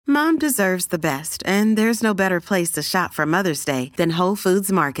Mom deserves the best, and there's no better place to shop for Mother's Day than Whole Foods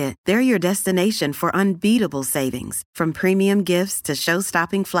Market. They're your destination for unbeatable savings, from premium gifts to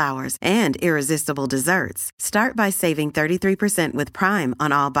show-stopping flowers and irresistible desserts. Start by saving 33% with Prime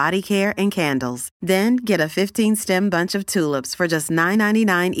on all body care and candles. Then get a 15-stem bunch of tulips for just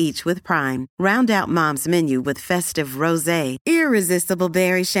 $9.99 each with Prime. Round out Mom's menu with festive rosé, irresistible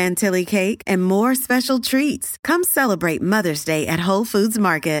berry chantilly cake, and more special treats. Come celebrate Mother's Day at Whole Foods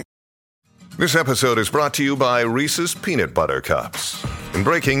Market. This episode is brought to you by Reese's Peanut Butter Cups. In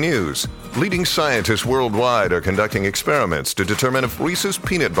breaking news, leading scientists worldwide are conducting experiments to determine if Reese's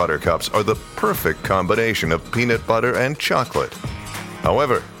Peanut Butter Cups are the perfect combination of peanut butter and chocolate.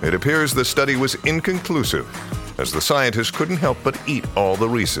 However, it appears the study was inconclusive, as the scientists couldn't help but eat all the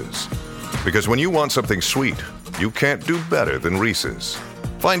Reese's. Because when you want something sweet, you can't do better than Reese's.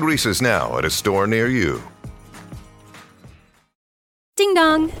 Find Reese's now at a store near you. Ding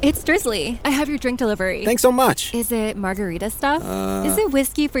dong, it's Drizzly. I have your drink delivery. Thanks so much. Is it margarita stuff? Is it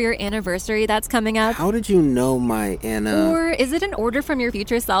whiskey for your anniversary that's coming up? How did you know my Anna? Or is it an order from your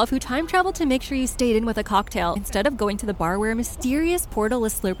future self who time traveled to make sure you stayed in with a cocktail instead of going to the bar where a mysterious portal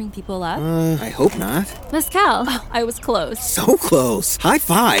is slurping people up? I hope not. Mezcal. Oh, I was close. So close. High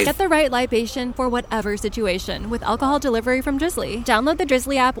five. Get the right libation for whatever situation with alcohol delivery from Drizzly. Download the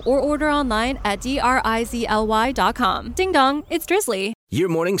Drizzly app or order online at DRIZLY.com. Ding dong, it's Drizzly. Your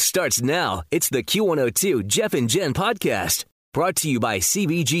morning starts now. It's the Q102 Jeff and Jen podcast. Brought to you by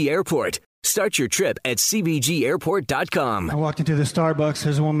CBG Airport. Start your trip at CBGAirport.com. I walked into the Starbucks.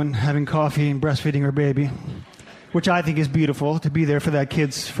 There's a woman having coffee and breastfeeding her baby, which I think is beautiful, to be there for that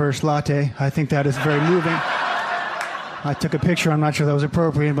kid's first latte. I think that is very moving. I took a picture. I'm not sure that was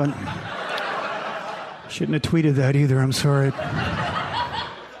appropriate, but shouldn't have tweeted that either. I'm sorry.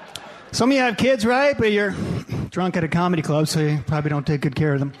 Some of you have kids, right? But you're drunk at a comedy club, so you probably don't take good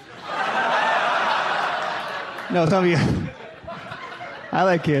care of them. No, some of you. I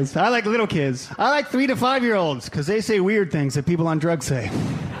like kids. I like little kids. I like 3 to 5-year-olds because they say weird things that people on drugs say.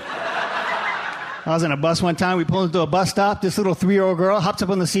 I was on a bus one time. We pulled into a bus stop. This little 3-year-old girl hops up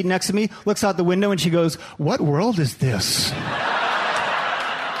on the seat next to me, looks out the window, and she goes, "What world is this?"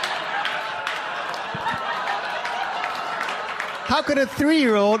 How could a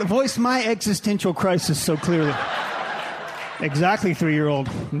 3-year-old voice my existential crisis so clearly? Exactly, 3-year-old.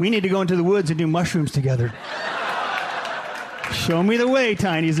 We need to go into the woods and do mushrooms together. Show me the way,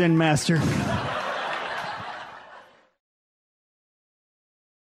 tiny Zen master.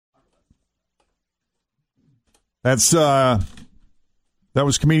 That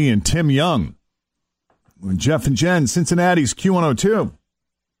was comedian Tim Young. Jeff and Jen, Cincinnati's Q102.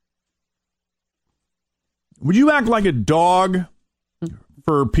 Would you act like a dog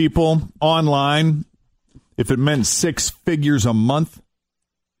for people online if it meant 6 figures a month?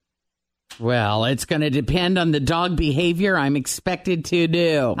 Well, it's going to depend on the dog behavior I'm expected to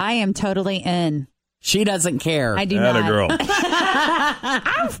do. I am totally in. She doesn't care. I do not. Girl. All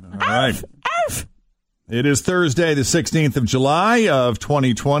right. It is Thursday, the 16th of July of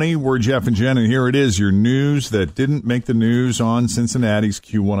 2020. We're Jeff and Jen, and here it is, your news that didn't make the news on Cincinnati's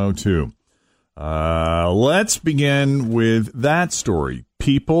Q102. Let's begin with that story.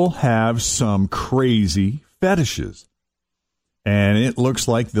 People have some crazy fetishes, and it looks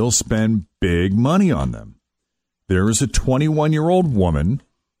like they'll spend big money on them. There is a 21-year-old woman.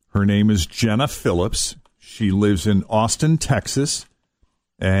 Her name is Jenna Phillips. She lives in Austin, Texas,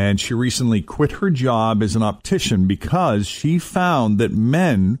 and she recently quit her job as an optician because she found that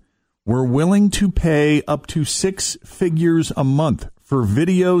men were willing to pay up to 6 figures a month for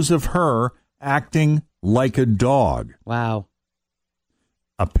videos of her acting like a dog. Wow.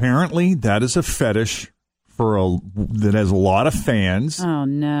 Apparently, that is a fetish that has a lot of fans. Oh,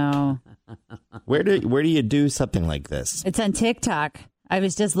 no. Where do you do something like this? It's on TikTok. I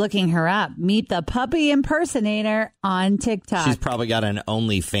was just looking her up. Meet the puppy impersonator on TikTok. She's probably got an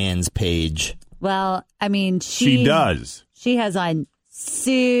OnlyFans page. Well, I mean, she does. She has on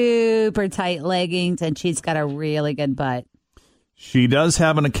super tight leggings, and she's got a really good butt. She does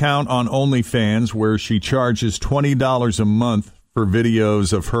have an account on OnlyFans where she charges $20 a month for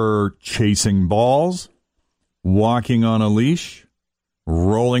videos of her chasing balls, walking on a leash,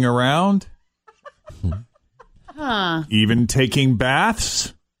 rolling around, even taking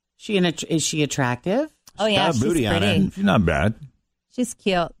baths. Is she attractive? Oh, yeah, she's booty pretty. on it. She's not bad. She's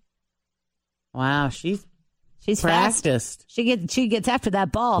cute. Wow, she's Fast. practiced. She gets after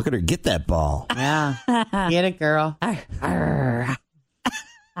that ball. Look at her get that ball. Yeah. Get it, girl.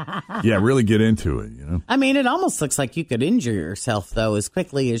 Yeah, really get into it, you know. I mean, it almost looks like you could injure yourself, though, as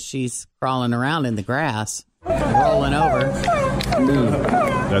quickly as she's crawling around in the grass, rolling over.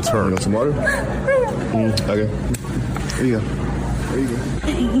 That's her. You want some water? Okay. There you go.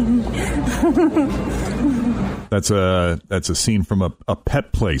 That's a scene from a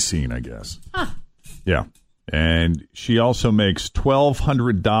pet play scene, I guess. Yeah. And she also makes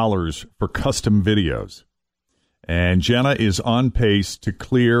 $1,200 for custom videos. And Jenna is on pace to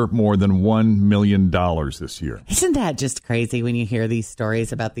clear more than $1 million this year. Isn't that just crazy when you hear these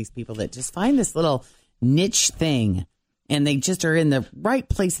stories about these people that just find this little niche thing and they just are in the right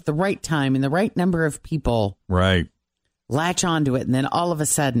place at the right time and the right number of people right latch onto it. And then all of a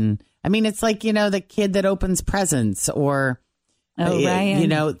sudden, I mean, it's like, the kid that opens presents or, Ryan.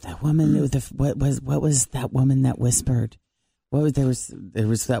 that woman, what was that woman that whispered? There was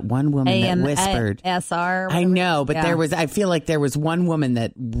that one woman that whispered. SR. I know, but I feel like there was one woman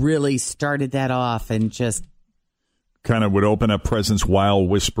that really started that off and just kind of would open up presents while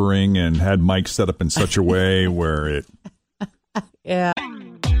whispering and had mics set up in such a way where it. Yeah.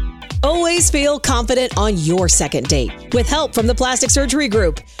 Always feel confident on your second date. With help from the Plastic Surgery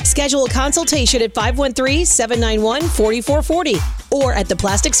Group. Schedule a consultation at 513-791-4440 or at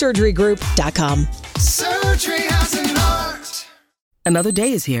theplasticsurgerygroup.com. Surgery has an art. Another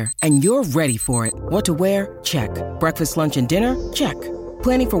day is here, and you're ready for it. What to wear? Check. Breakfast, lunch, and dinner? Check.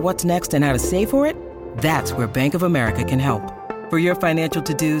 Planning for what's next and how to save for it? That's where Bank of America can help. For your financial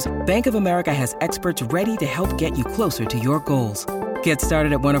to-dos, Bank of America has experts ready to help get you closer to your goals. Get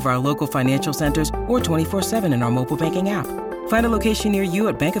started at one of our local financial centers or 24/7 in our mobile banking app. Find a location near you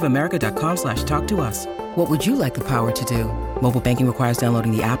at bankofamerica.com/talktous. What would you like the power to do? Mobile banking requires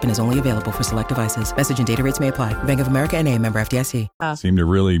downloading the app and is only available for select devices. Message and data rates may apply. Bank of America N.A., member FDIC. Seem to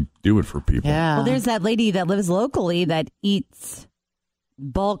really do it for people. Yeah. Well, there's that lady that lives locally that eats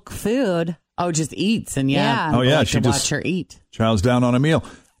bulk food. Oh, just eats. And yeah. Oh, yeah. Like She to just watch her eat. chows down on a meal.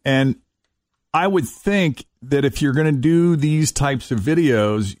 And I would think that if you're going to do these types of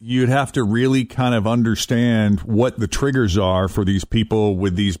videos, you'd have to really kind of understand what the triggers are for these people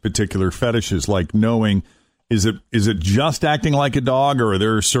with these particular fetishes, like knowing, is it just acting like a dog, or are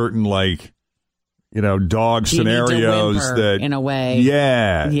there certain, like, dog You need to scenarios whimper that, in a way.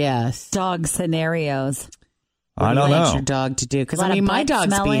 Yeah. Yes. Dog scenarios. I don't know. Your dog to do? Because A lot of my butt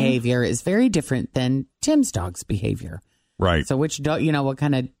dog's smelling. behavior is very different than Tim's dog's behavior. Right. So which dog? What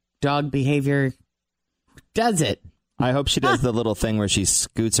kind of dog behavior does it? I hope she does the little thing where she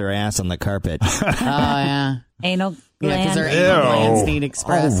scoots her ass on the carpet. Oh yeah, Anal yeah, because gland. her anal glands need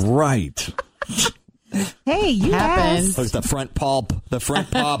expressed. Oh, right. Hey, you Happens. asked. Looks the front paw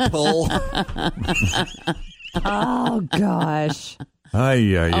pull. Oh, gosh.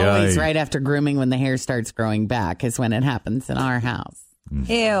 Ay, ay, Always ay. right after grooming when the hair starts growing back is when it happens in our house.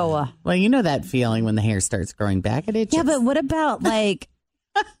 Ew. Well, you know that feeling when the hair starts growing back. It itches. Yeah, but what about, like,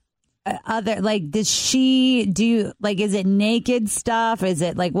 does she do, like, is it naked stuff? Is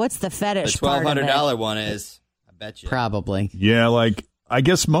it, like, what's the fetish part of it? $1,200 one is. I bet you. Probably. Yeah, like, I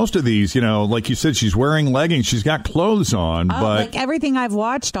guess most of these, like you said, she's wearing leggings. She's got clothes on, but Like everything I've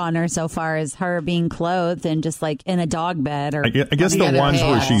watched on her so far is her being clothed and just like in a dog bed. Or I guess the ones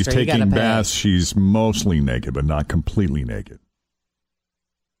where she's taking baths, she's mostly naked, but not completely naked.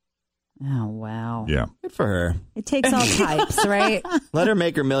 Oh, wow. Yeah. Good for her. It takes all types, right? Let her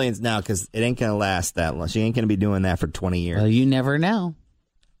make her millions now, because it ain't going to last that long. She ain't going to be doing that for 20 years. Well, you never know.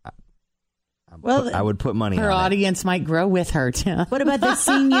 Well, I would put money on her it. audience might grow with her, Tim. What about the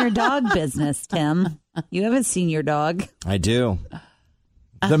senior dog business, Tim? You have a senior dog. I do.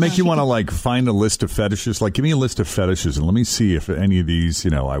 Does that make you want to, like, find a list of fetishes? Like, give me a list of fetishes and let me see if any of these,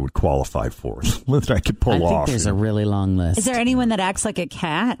 I would qualify for. That I could pull I off. think there's a really long list. Is there anyone that acts like a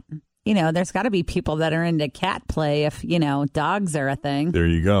cat? There's got to be people that are into cat play if, dogs are a thing. There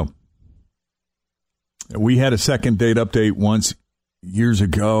you go. We had a second date update once years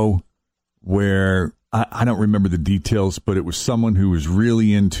ago where I don't remember the details, but it was someone who was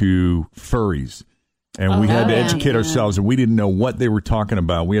really into furries. And we had to educate ourselves, and we didn't know what they were talking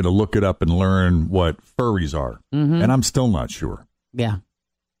about. We had to look it up and learn what furries are. Mm-hmm. And I'm still not sure. Yeah.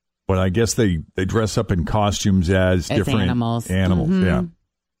 But I guess they dress up in costumes as different animals. Mm-hmm. Yeah.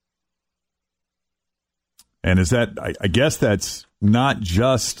 And is that, I guess that's not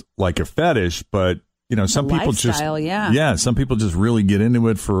just like a fetish, but, some people just, some people just really get into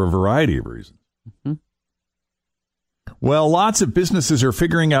it for a variety of reasons. Mm-hmm. Well, lots of businesses are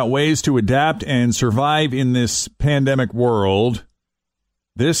figuring out ways to adapt and survive in this pandemic world.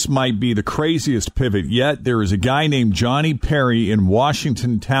 This might be the craziest pivot yet. There is a guy named Johnny Perry in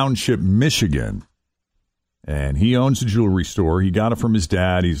Washington Township, Michigan, and he owns a jewelry store. He got it from his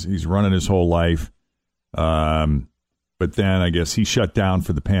dad. He's running his whole life. But then I guess he shut down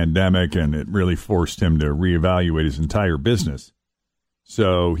for the pandemic, and it really forced him to reevaluate his entire business.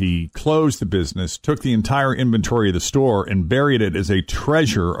 So he closed the business, took the entire inventory of the store, and buried it as a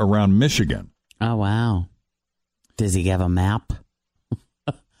treasure around Michigan. Oh, wow. Does he have a map?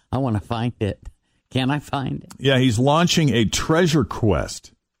 I want to find it. Can I find it? Yeah, he's launching a treasure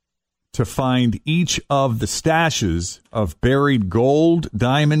quest to find each of the stashes of buried gold,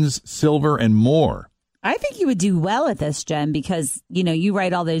 diamonds, silver, and more. I think you would do well at this, Jen, because, you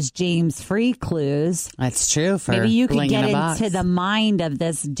write all those James Free clues. That's true. For maybe you could Bling get in a Box. into the mind of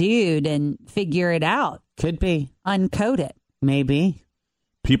this dude and figure it out. Could be. Uncode it. Maybe.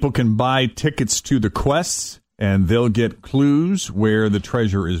 People can buy tickets to the quests, and they'll get clues where the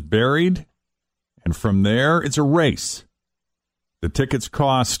treasure is buried. And from there, it's a race. The tickets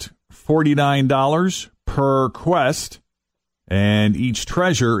cost $49 per quest. And each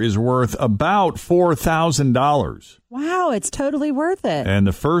treasure is worth about $4,000. Wow, it's totally worth it. And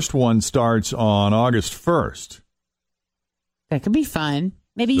the first one starts on August 1st. That could be fun.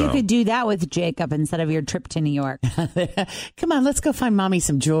 Maybe you could do that with Jacob instead of your trip to New York. Come on, let's go find Mommy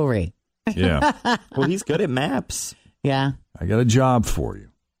some jewelry. Yeah. Well, he's good at maps. Yeah. I got a job for you.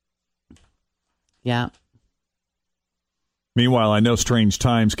 Yeah. Meanwhile, I know strange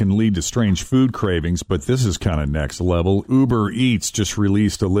times can lead to strange food cravings, but this is kind of next level. Uber Eats just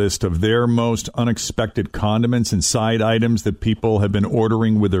released a list of their most unexpected condiments and side items that people have been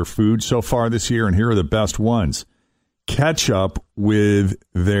ordering with their food so far this year, and here are the best ones. Ketchup with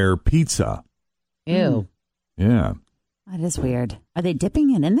their pizza. Ew. Yeah. That is weird. Are they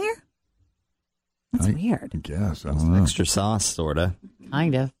dipping it in there? That's weird. I guess. I don't know. Extra sauce, sort of.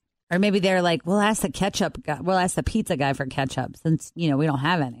 Kind of. Or maybe they're like, we'll ask the ketchup guy. We'll ask the pizza guy for ketchup since, we don't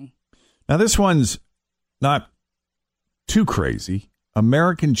have any. Now, this one's not too crazy.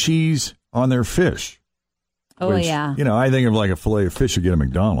 American cheese on their fish. Oh, which, yeah. I think of like a fillet of fish you get at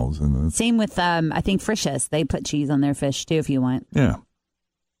McDonald's. And Same with, I think, Frisch's. They put cheese on their fish, too, if you want. Yeah.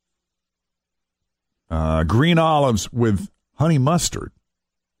 Green olives with honey mustard.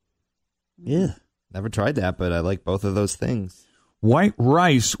 Yeah. Never tried that, but I like both of those things. White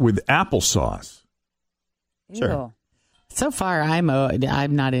rice with applesauce. Sure. Ew. So far, I'm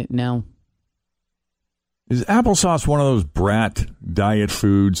not it. No. Is applesauce one of those brat diet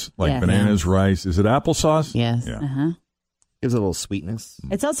foods like bananas, rice? Is it applesauce? Yes. Yeah. Uh-huh. Gives it a little sweetness.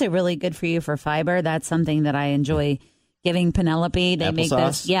 It's also really good for you for fiber. That's something that I enjoy giving Penelope. They make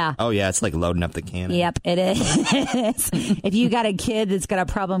this. Yeah. Oh, yeah. It's like loading up the cannon. Yep, it is. If you got a kid that's got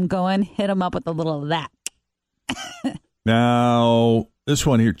a problem going, hit them up with a little of that. Now, this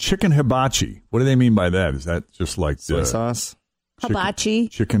one here, chicken hibachi. What do they mean by that? Is that just like soy sauce? Hibachi.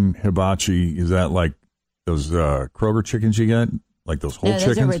 Chicken hibachi. Is that like those Kroger chickens you get? Like those whole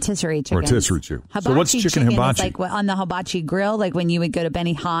chickens? Those are rotisserie chickens. Rotisserie chicken. Hibachi So what's chicken hibachi? Is like on the hibachi grill, like when you would go to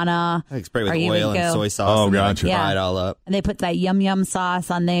Benihana. Like spray with oil and soy sauce. Oh, and gotcha. Like fry it all up. And they put that yum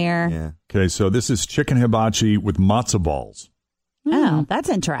sauce on there. Yeah. Okay, so this is chicken hibachi with matzo balls. Oh, that's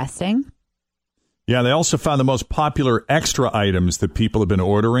interesting. Yeah, they also found the most popular extra items that people have been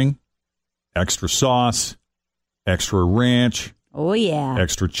ordering. Extra sauce, extra ranch. Oh, yeah.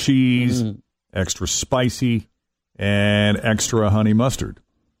 Extra cheese, extra spicy, and extra honey mustard.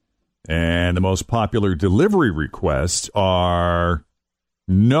 And the most popular delivery requests are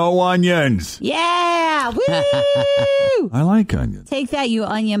no onions. Yeah. Woo! I like onions. Take that, you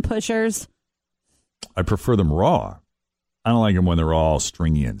onion pushers. I prefer them raw. I don't like them when they're all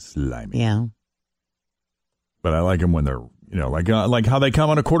stringy and slimy. Yeah. But I like them when they're, like how they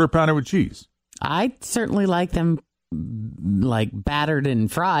come on a quarter pounder with cheese. I certainly like them like battered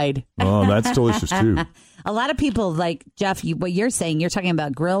and fried. Oh, that's delicious too. A lot of people like, Jeff, what you're saying, you're talking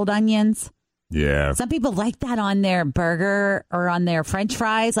about grilled onions. Yeah. Some people like that on their burger or on their French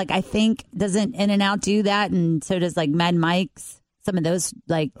fries. Like, I think, doesn't In-N-Out do that? And so does like Mad Mike's. Some of those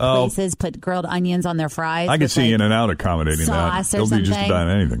places put grilled onions on their fries. I can see In-N-Out accommodating sauce that. or They'll do just something. about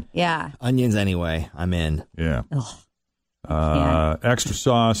anything. Yeah. Onions anyway. I'm in. Yeah. Yeah. Extra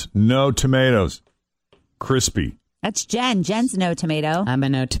sauce, no tomatoes, crispy. That's Jen. Jen's no tomato. I'm a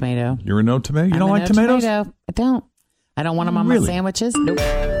no tomato. You're a no tomato? You I'm don't a like no tomatoes? Tomato. I don't. I don't want them on Really? my sandwiches. Nope.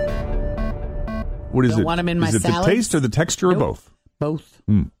 What is Don't it? want 'em in my is it salads? the taste or the texture or both? Both.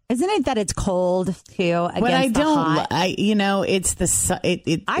 Isn't it that it's cold too? Against But I the don't. hot? It's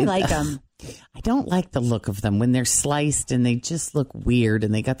the. I like them. I don't like the look of them when they're sliced and they just look weird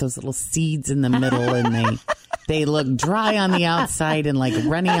and they got those little seeds in the middle and they look dry on the outside and like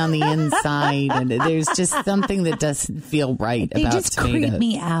runny on the inside and there's just something that doesn't feel right They about just tomatoes. creep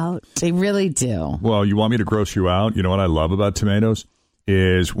me out. They really do. Well, you want me to gross you out? You know what I love about tomatoes?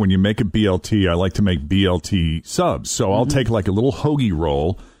 Is when you make a BLT, I like to make BLT subs. So I'll take like a little hoagie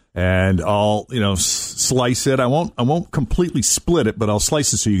roll, And I'll, slice it. I won't completely split it, but I'll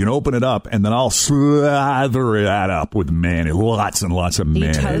slice it so you can open it up, and then I'll slather that up with mayonnaise, lots and lots of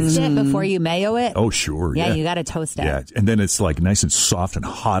mayonnaise. You toast it before you mayo it? Oh, sure. Yeah, you got to toast it. Yeah, and then it's like nice and soft and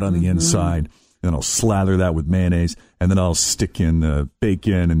hot on the inside. Then I'll slather that with mayonnaise, and then I'll stick in the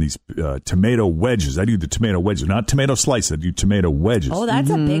bacon and these tomato wedges. I do the tomato wedges, not tomato slices. I do tomato wedges. Oh, that's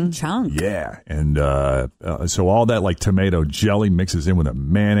a big chunk. Yeah, and so all that like tomato jelly mixes in with a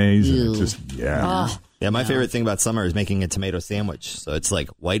mayonnaise, and it just Yeah, my favorite thing about summer is making a tomato sandwich. So it's like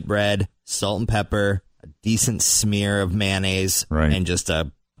white bread, salt and pepper, a decent smear of mayonnaise, and just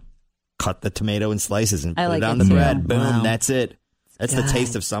cut the tomato in slices and put it on the bread. Boom, that's it. That's the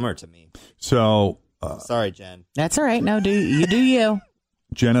taste of summer to me. So, sorry, Jen. That's all right. No, do you.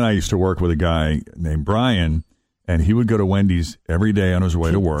 Jen and I used to work with a guy named Brian, and he would go to Wendy's every day on his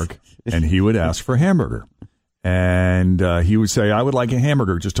way to work, and he would ask for a hamburger. And he would say, I would like a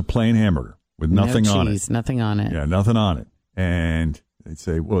hamburger, just a plain hamburger with nothing on it. Nothing on it. Yeah, nothing on it. And they'd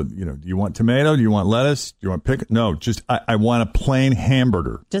say, well, do you want tomato? Do you want lettuce? Do you want pickle? No, just I want a plain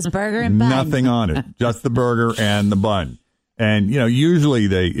hamburger. Just burger and bun. Nothing on it. Just the burger and the bun. And, usually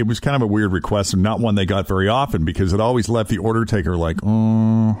it was kind of a weird request and not one they got very often because it always left the order taker like,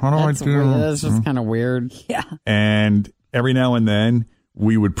 oh, how do I do this? That's just kind of weird. Yeah. And every now and then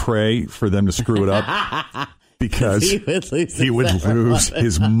we would pray for them to screw it up because he would lose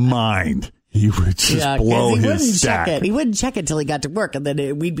his mind. He would just blow his stack. He wouldn't check it till he got to work, and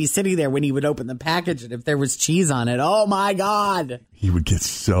then we'd be sitting there when he would open the package, and if there was cheese on it, oh my God. He would get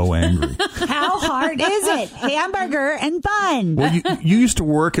so angry. How hard is it? Hamburger and bun. Well, you used to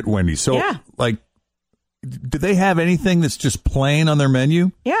work at Wendy's, so do they have anything that's just plain on their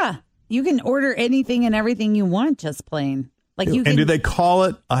menu? Yeah. You can order anything and everything you want just plain. And do they call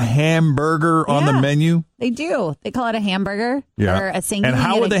it a hamburger on the menu? They do. They call it a hamburger or a single. And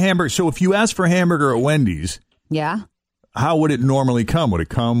how would the hamburger? So if you ask for a hamburger at Wendy's, how would it normally come? Would it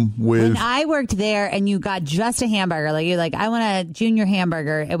come with? When I worked there, and you got just a hamburger, you're like, I want a junior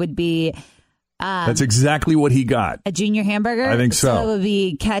hamburger. It would be. That's exactly what he got. A junior hamburger. I think so. So it would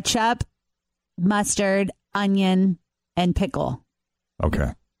be ketchup, mustard, onion, and pickle.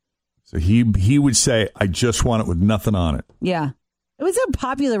 Okay. So he would say, I just want it with nothing on it. Yeah. It was a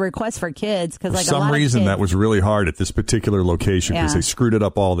popular request for kids because, for some reason, that was really hard at this particular location because they screwed it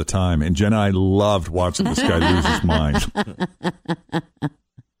up all the time. And Jen and I loved watching this guy lose his mind.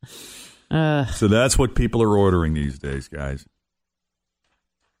 So that's what people are ordering these days, guys.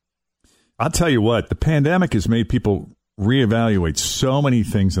 I'll tell you what, the pandemic has made people reevaluate so many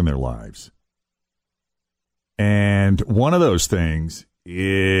things in their lives. And one of those things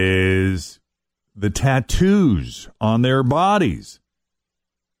is the tattoos on their bodies.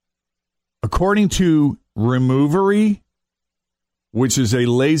 According to Removery, which is a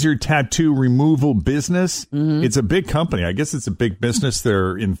laser tattoo removal business, it's a big company. I guess it's a big business.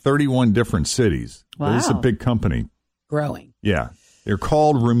 They're in 31 different cities. Wow. It's a big company. Growing. Yeah. They're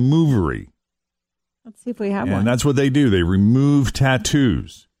called Removery. Let's see if we have one. And that's what they do. They remove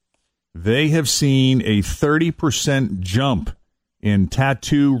tattoos. They have seen a 30% jump in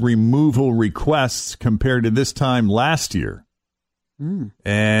tattoo removal requests compared to this time last year.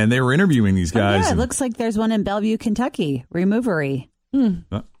 And they were interviewing these guys. It looks like there's one in Bellevue, Kentucky. Removery. There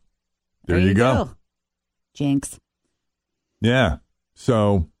you go. Jinx. Yeah.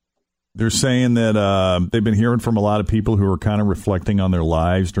 So they're saying that they've been hearing from a lot of people who are kind of reflecting on their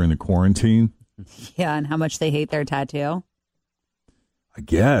lives during the quarantine. Yeah, and how much they hate their tattoo. I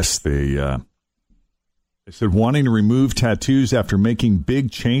guess they said wanting to remove tattoos after making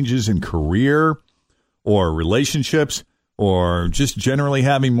big changes in career or relationships or just generally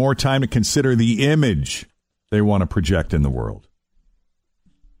having more time to consider the image they want to project in the world.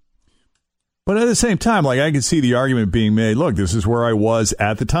 But at the same time, I can see the argument being made, look, this is where I was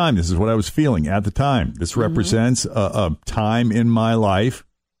at the time. This is what I was feeling at the time. This represents a time in my life.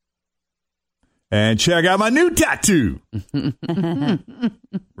 And check out my new tattoo.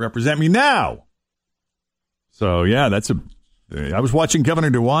 Represent me now. So, yeah, I was watching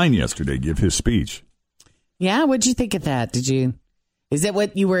Governor DeWine yesterday give his speech. Yeah, what'd you think of that? Is that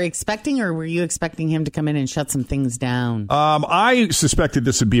what you were expecting, or were you expecting him to come in and shut some things down? I suspected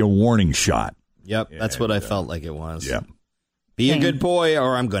this would be a warning shot. Yep, that's what I felt like it was. Yeah. Be a good boy,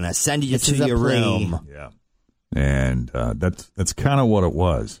 or I'm going to send you to your room. Yeah. And that's kind of what it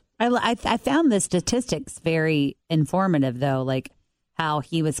was. I found the statistics very informative, though, like how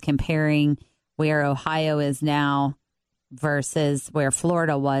he was comparing where Ohio is now versus where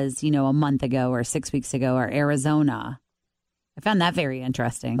Florida was, a month ago or 6 weeks ago, or Arizona. I found that very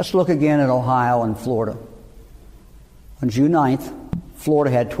interesting. Let's look again at Ohio and Florida. On June 9th,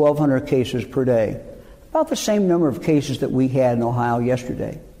 Florida had 1,200 cases per day, about the same number of cases that we had in Ohio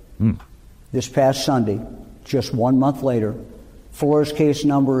yesterday. This past Sunday, just 1 month later, Florida's case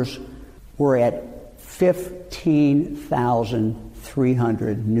numbers were at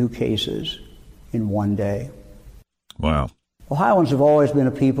 15,300 new cases in one day. Wow. Ohioans have always been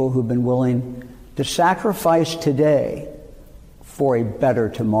a people who've been willing to sacrifice today for a better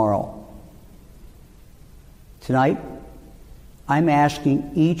tomorrow. Tonight, I'm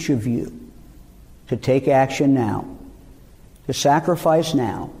asking each of you to take action now, to sacrifice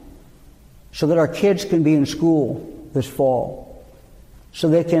now, so that our kids can be in school this fall, so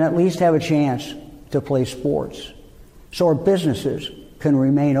they can at least have a chance to play sports, so our businesses can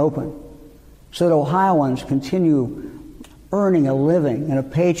remain open, so that Ohioans continue earning a living and a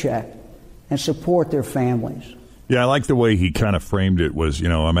paycheck and support their families. Yeah, I like the way he kind of framed it was,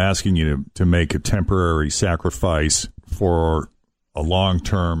 I'm asking you to make a temporary sacrifice for a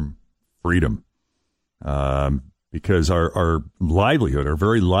long-term freedom. Because our livelihood, our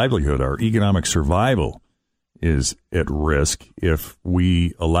very livelihood, our economic survival is at risk if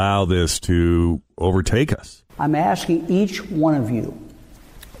we allow this to overtake us. I'm asking each one of you,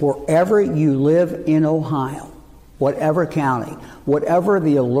 wherever you live in Ohio, whatever county, whatever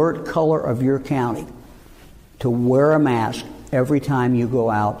the alert color of your county, to wear a mask every time you go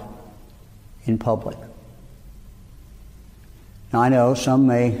out in public. Now, I know some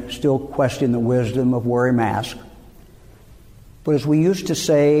may still question the wisdom of wearing masks, but as we used to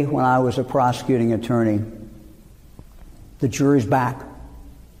say when I was a prosecuting attorney, the jury's back.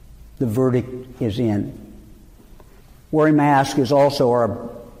 The verdict is in. Wearing masks is also our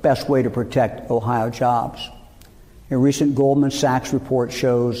best way to protect Ohio jobs. A recent Goldman Sachs report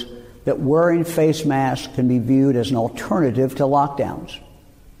shows that wearing face masks can be viewed as an alternative to lockdowns,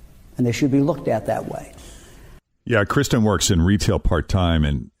 and they should be looked at that way. Yeah, Kristen works in retail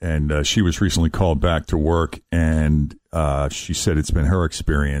part-time, and she was recently called back to work, and she said it's been her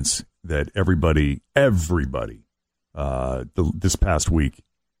experience that everybody, this past week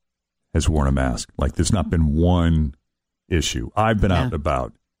has worn a mask. Like, there's not been one issue. I've been out and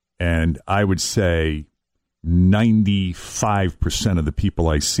about, and I would say 95% of the people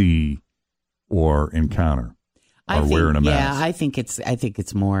I see or encounter are wearing a mask. Yeah, I think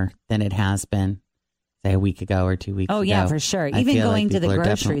it's more than it has been, say, a week ago or 2 weeks ago. Oh, yeah, for sure. Even going to the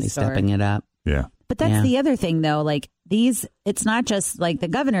grocery store. Stepping it up. Yeah. But that's the other thing, though. Like, it's not just like the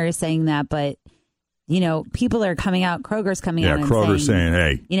governor is saying that, but, people are coming out. Kroger's coming out. Yeah, Kroger's saying,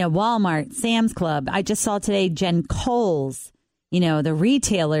 hey. Walmart, Sam's Club. I just saw today Jen Kohl's, the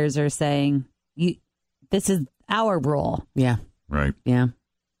retailers are saying, this is our rule. Yeah. Right. Yeah.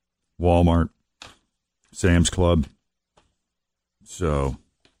 Walmart, Sam's Club. So,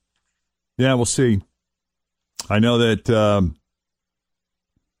 yeah, we'll see. I know that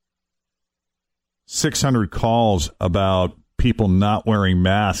 600 calls about people not wearing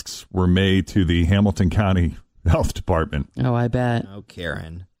masks were made to the Hamilton County Health Department. Oh, I bet. Oh,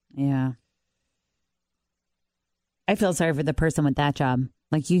 Karen. Yeah. I feel sorry for the person with that job.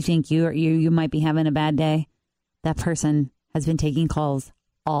 Like, you think you might be having a bad day. That person has been taking calls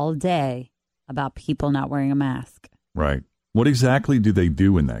all day about people not wearing a mask. Right. What exactly do they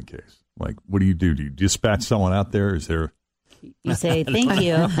do in that case? Like, what do? Do you dispatch someone out there? Is there... You say, thank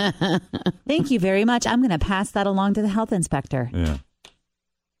you. Thank you very much. I'm going to pass that along to the health inspector. Yeah.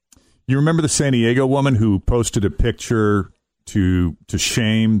 You remember the San Diego woman who posted a picture to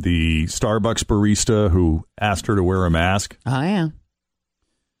shame the Starbucks barista who asked her to wear a mask? Oh, yeah.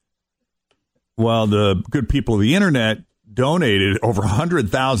 Well, the good people of the internet donated over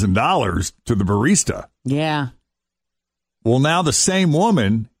 $100,000 to the barista. Yeah. Well, now the same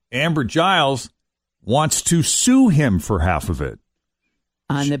woman, Amber Giles, wants to sue him for half of it.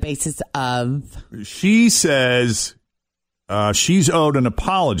 On the basis of? She says she's owed an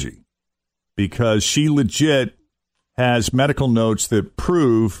apology because she legit has medical notes that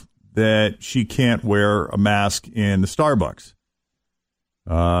prove that she can't wear a mask in the Starbucks.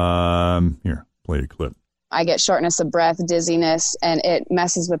 Here, play a clip. I get shortness of breath, dizziness, and it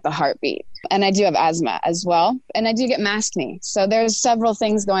messes with the heartbeat. And I do have asthma as well. And I do get maskne. So there's several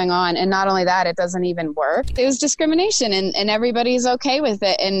things going on. And not only that, it doesn't even work. It was discrimination, and everybody's okay with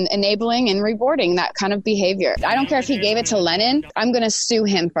it and enabling and rewarding that kind of behavior. I don't care if he gave it to Lennon. I'm going to sue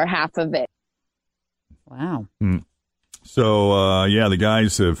him for half of it. Wow. So, the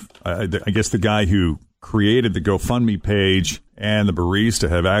guys have, I guess the guy who created the GoFundMe page and the barista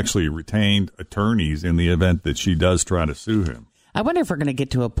have actually retained attorneys in the event that she does try to sue him. I wonder if we're going to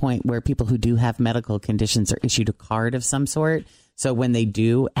get to a point where people who do have medical conditions are issued a card of some sort. So when they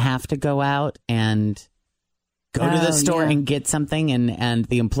do have to go out and go to the store and get something, and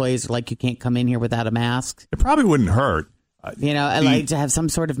the employees are like, you can't come in here without a mask. It probably wouldn't hurt. I'd like to have some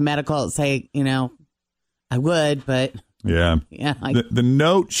sort of medical say, I would, but... Yeah. The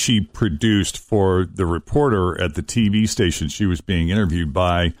note she produced for the reporter at the TV station she was being interviewed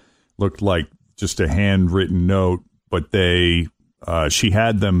by looked like just a handwritten note, but she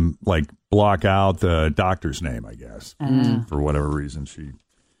had them like block out the doctor's name, I guess. For whatever reason, she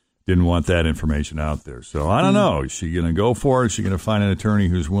didn't want that information out there. So I don't know. Is she going to go for it? Is she going to find an attorney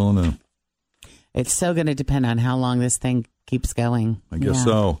who's willing to? It's so going to depend on how long this thing keeps going. I guess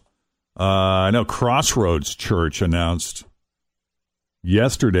so. I know Crossroads Church announced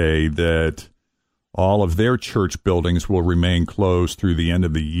yesterday that all of their church buildings will remain closed through the end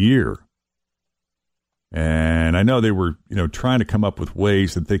of the year. And I know they were, trying to come up with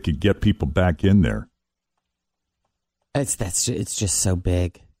ways that they could get people back in there. It's just so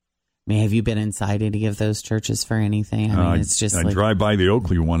big. I mean, have you been inside any of those churches for anything? I mean, it's just I drive by the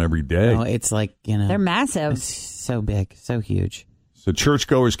Oakley one every day. It's like, they're massive. It's so big, so huge. So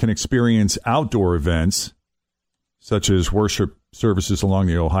churchgoers can experience outdoor events such as worship services along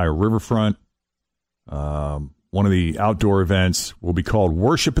the Ohio riverfront. One of the outdoor events will be called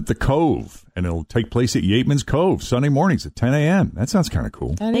Worship at the Cove, and it'll take place at Yateman's Cove Sunday mornings at 10 a.m. That sounds kind of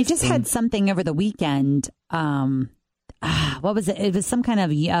cool. They just had something over the weekend. What was it? It was some kind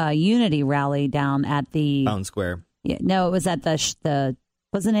of unity rally down at the Fountain Square. Yeah, no, it was at the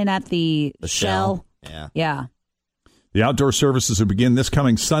wasn't it at the Shell? Yeah. The outdoor services will begin this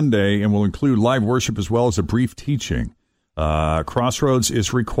coming Sunday and will include live worship as well as a brief teaching. Crossroads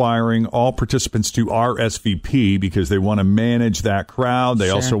is requiring all participants to RSVP because they want to manage that crowd. They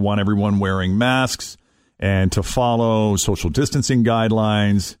also want everyone wearing masks and to follow social distancing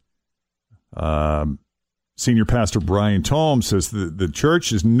guidelines. Senior Pastor Brian Tome says the church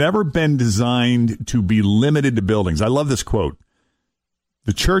has never been designed to be limited to buildings. I love this quote.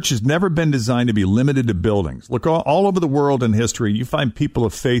 The church has never been designed to be limited to buildings. Look, all over the world in history, you find people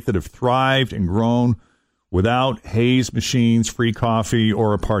of faith that have thrived and grown without haze machines, free coffee,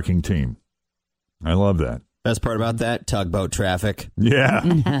 or a parking team. I love that. Best part about that, tugboat traffic.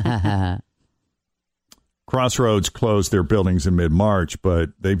 Yeah. Crossroads closed their buildings in mid-March, but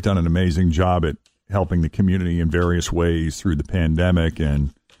they've done an amazing job at helping the community in various ways through the pandemic.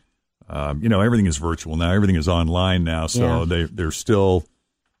 And, everything is virtual now. Everything is online now. So they're still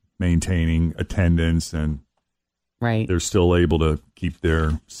maintaining attendance, and they're still able to keep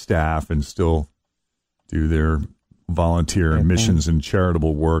their staff and still do their volunteer missions and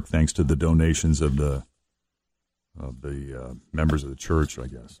charitable work thanks to the donations of the members of the church, I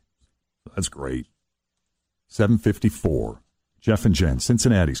guess. That's great. 7:54. Jeff and Jen,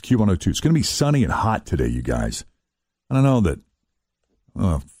 Cincinnati's Q102. It's going to be sunny and hot today, you guys. I don't know that.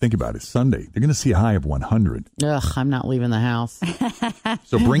 Think about it. Sunday, they're going to see a high of 100. Ugh, I'm not leaving the house.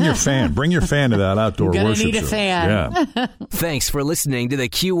 So bring your fan. Bring your fan to that outdoor worship. You're going to need a fan. Yeah. Thanks for listening to the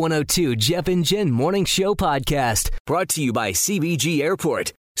Q102 Jeff and Jen Morning Show podcast, brought to you by CBG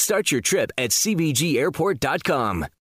Airport. Start your trip at CBGAirport.com.